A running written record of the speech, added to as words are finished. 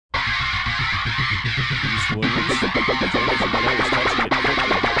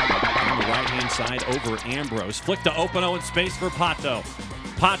side over Ambrose. Flick to Hoppenot in space for Pato.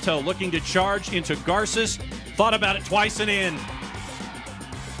 Pato looking to charge into Garces. Thought about it twice and in.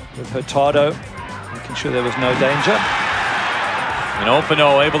 With Hurtado, making sure there was no danger. And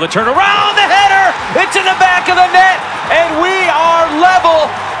Hoppenot able to turn around, the header! It's in the back of the net, and we are level.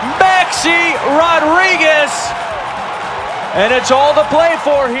 Maxi Rodriguez, and it's all to play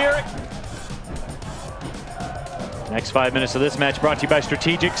for here. Next 5 minutes of this match brought to you by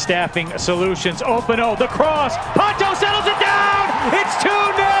Strategic Staffing Solutions. Hoppenot, the cross, Pato settles it down! It's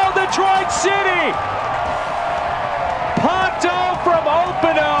 2-0 Detroit City! Pato from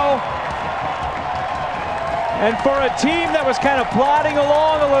Hoppenot. And for a team that was kind of plodding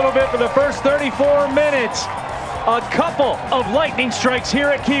along a little bit for the first 34 minutes, a couple of lightning strikes here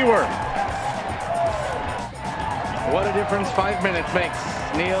at Keyworth. What a difference 5 minutes makes,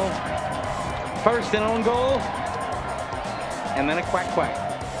 Neil. First an own goal, and then a quack.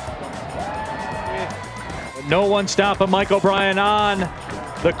 No one stopping Mike O'Brien on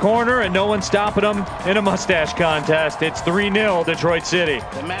the corner, and no one stopping him in a mustache contest. It's 3-0 Detroit City.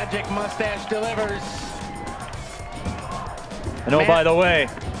 The magic mustache delivers. And oh, by the way,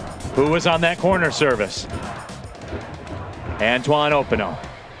 who was on that corner service? Antoine Hoppenot.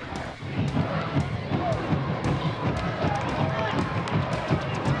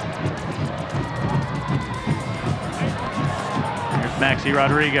 Here's Maxi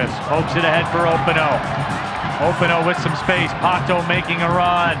Rodriguez, pokes it ahead for Hoppenot. Hoppenot with some space, Pato making a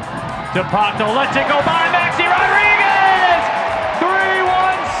run. To Pato, lets it go by Maxi Rodriguez!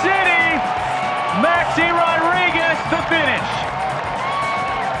 3-1 City! Maxi Rodriguez, the finish.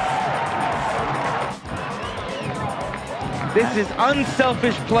 This is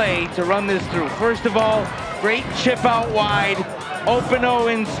unselfish play to run this through. First of all, great chip out wide,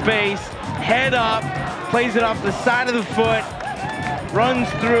 Hoppenot in space, head up, plays it off the side of the foot, runs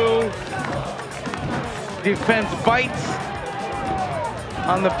through, defense bites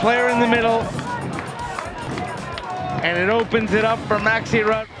on the player in the middle, and it opens it up for Maxi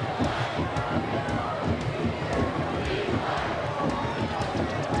Rodriguez.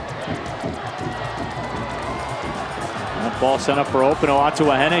 Ball sent up for Hoppenot.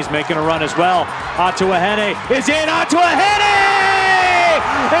 Atuahene's making a run as well. Atuahene is in. Atuahene!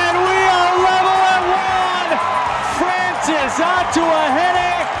 And we are level at 1. Francis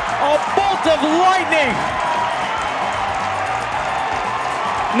Atuahene, a bolt of lightning.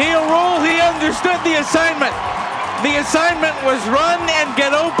 Neil Rule, he understood the assignment. The assignment was run and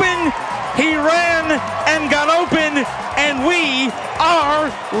get open. He ran and got open, and we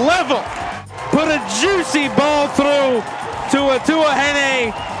are level. Put a juicy ball through to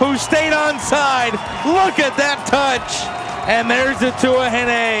Atuahene, who stayed onside. Look at that touch. And there's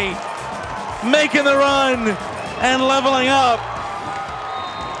Atuahene making the run and leveling up.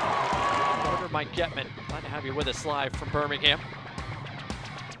 Mike Getman, glad to have you with us live from Birmingham.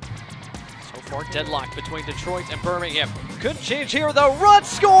 So far, deadlock between Detroit and Birmingham. Could change here, though. Rudd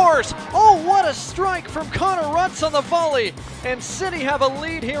scores! Oh, what a strike from Connor Rutz on the volley. And City have a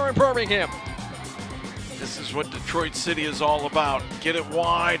lead here in Birmingham. This is what Detroit City is all about. Get it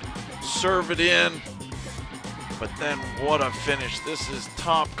wide, serve it in, but then what a finish. This is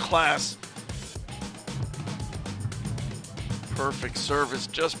top class. Perfect service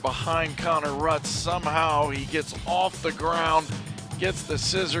just behind Connor Rutz. Somehow he gets off the ground, gets the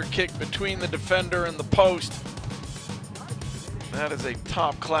scissor kick between the defender and the post. That is a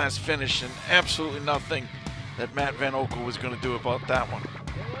top class finish, and absolutely nothing that Matt Van Oekel was going to do about that one.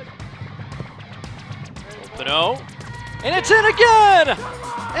 Hoppenot, and it's in again!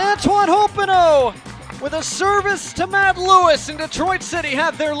 Antoine Hoppenot with a service to Matt Lewis, and Detroit City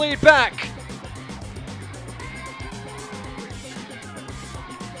have their lead back.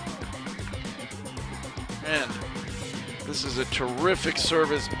 And this is a terrific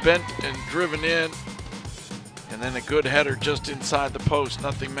service, bent and driven in, and then a good header just inside the post.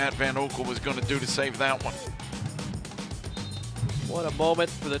 Nothing Matt Van Oekel was going to do to save that one. What a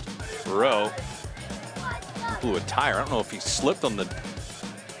moment for the Rowe. Blew a tire. I don't know if he slipped on the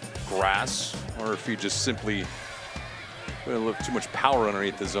grass or if he just simply put a little too much power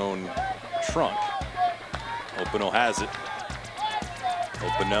underneath his own trunk. Hoppenot has it.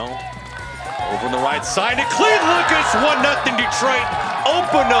 Hoppenot over on the right side. It cleared. Lucas, 1-0 Detroit.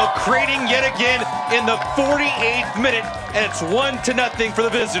 Hoppenot creating yet again in the 48th minute, and it's 1-0 for the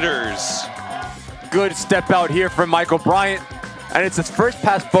visitors. Good step out here from Michael Bryant, and it's his first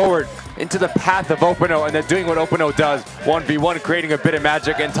pass forward into the path of Hoppenot, and then doing what Hoppenot does, 1v1, creating a bit of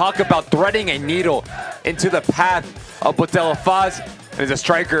magic. And talk about threading a needle into the path of Botel Faz. And as a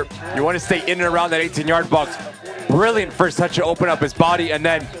striker, you want to stay in and around that 18-yard box. Brilliant first touch to open up his body, and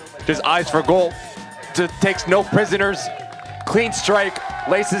then just eyes for goal. Just takes no prisoners. Clean strike,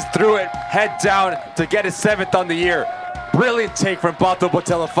 laces through it, head down to get his 7th on the year. Brilliant take from Pato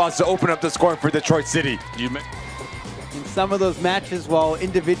Botelafaz to open up the scoring for Detroit City. In some of those matches, while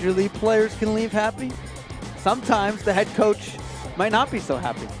individually players can leave happy, sometimes the head coach might not be so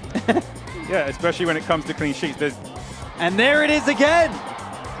happy. Yeah, especially when it comes to clean sheets. And there it is again.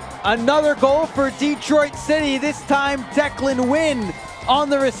 Another goal for Detroit City. This time, Declan Wynn on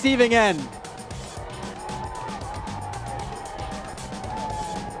the receiving end.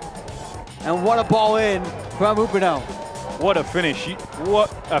 And what a ball in from Hoppenot. What a finish.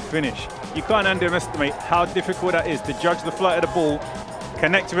 What a finish. You can't underestimate how difficult that is to judge the flight of the ball,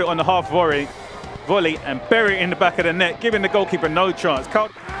 connect to it on the half volley, and bury it in the back of the net, giving the goalkeeper no chance.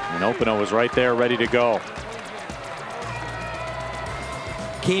 And Hoppenot was right there, ready to go.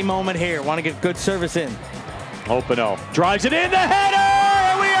 Key moment here. Want to get good service in. Hoppenot drives it in, the header,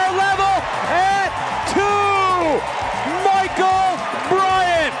 and we are level at 2. Michael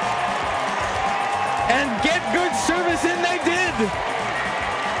Bryant. And get good service in they did.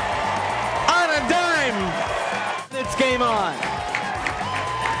 On a dime. It's game on.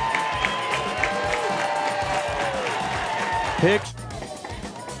 Pick.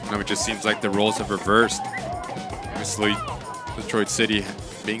 It just seems like the roles have reversed. Obviously, Detroit City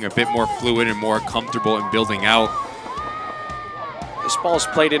being a bit more fluid and more comfortable in building out. This ball's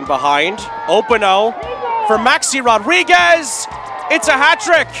played in behind. Hoppenot for Maxi Rodriguez. It's a hat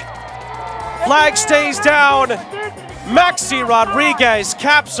trick. Flag stays down. Maxi Rodriguez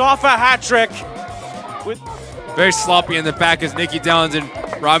caps off a hat trick. Very sloppy in the back as Nicky Downs and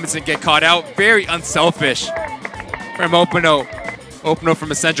Robinson get caught out. Very unselfish from Hoppenot. Hoppenot from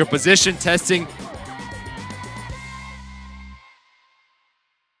a central position, testing